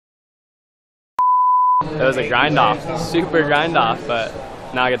It was a grind off, super grind off, but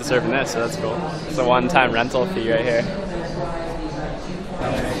now I get to surf in this, so that's cool. It's a one-time rental fee right here.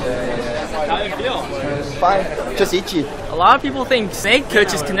 How do you feel? Fine, just itchy. A lot of people think Snake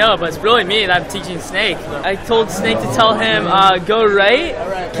coaches canoe, but it's really me that I'm teaching Snake. I told Snake to tell him, go right,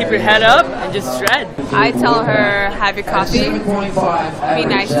 keep your head up, and just shred. I tell her, have your coffee, be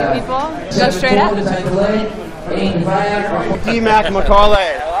nice to people, go straight up. D-Mac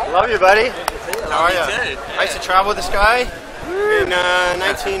Macaulay. Love you, buddy. How are you? I used to travel with this guy in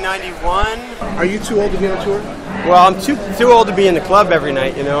 1991. Are you too old to be on tour? Well, I'm too old to be in the club every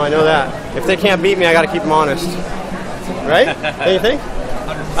night, you know, I know that. If they can't beat me, I gotta keep them honest. Right? Don't you think?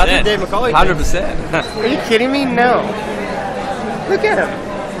 100%. I think Dave McCauley 100%. Are you kidding me? No. Look at him.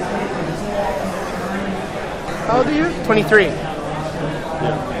 How old are you? 23.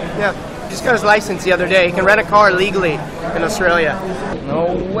 Yeah. He just got his license the other day. He can rent a car legally in Australia.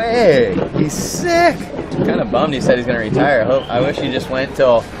 No way. He's sick. I'm kind of bummed he said he's going to retire. I wish he just went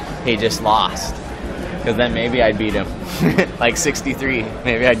till he just lost. Because then maybe I'd beat him. Like 63.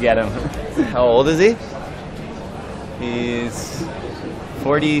 Maybe I'd get him. How old is he? He's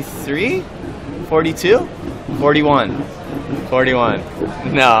 43? 42? 41. 41.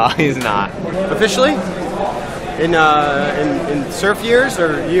 No, he's not. Officially? In surf years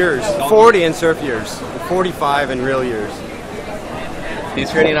or years? 40 in surf years. 45 in real years.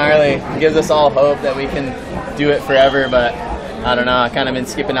 He's pretty gnarly. He gives us all hope that we can do it forever, but I don't know. I've kind of been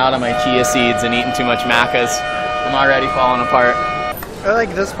skipping out on my chia seeds and eating too much macas. I'm already falling apart. I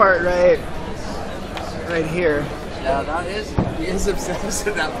like this part right here. Yeah, that is. He is obsessed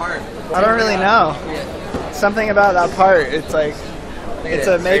with that part. I don't really know. Something about that part. It's like it's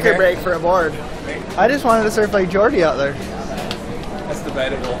a make or break for a board. I just wanted to surf like Jordy out there. That's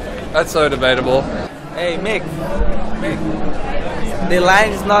debatable. That's so debatable. Hey, Mick. The line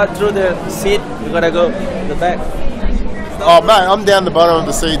is not through the seat. You gotta go the back. Oh, mate, I'm down the bottom of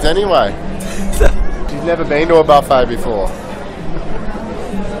the seats anyway. You've never been to a buffet before.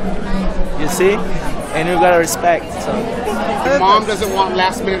 You see? And you gotta respect. So. Your mom doesn't want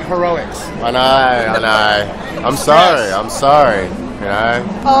last minute heroics. I know. I'm sorry, you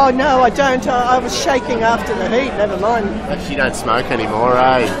know. Oh no, I don't. I was shaking after the heat, never mind. She don't smoke anymore,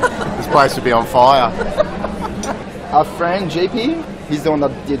 eh? This place would be on fire. Our friend JP, he's the one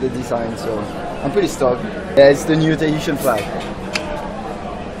that did the design, so I'm pretty stoked. Yeah, it's the new Tahitian flag.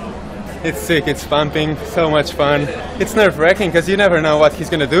 It's sick, it's pumping, so much fun. It's nerve-wracking because you never know what he's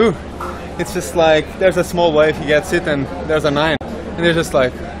gonna do. It's just like, there's a small wave, he gets it, and there's a 9. And they're just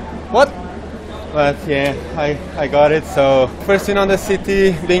like, what? But yeah, I got it, so first in on the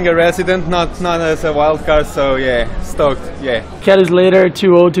city, being a resident, not as a wild card, so yeah, stoked, yeah. Kelly Slater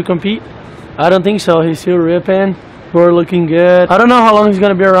too old to compete? I don't think so, he's still ripping. We're looking good. I don't know how long he's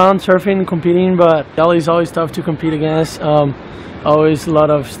gonna be around surfing and competing, but Kelly's always tough to compete against. Always a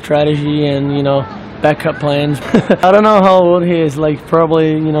lot of strategy and, you know, backup plans. I don't know how old he is, like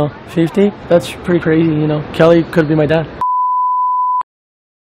probably, you know, 50. That's pretty crazy, you know. Kelly could be my dad.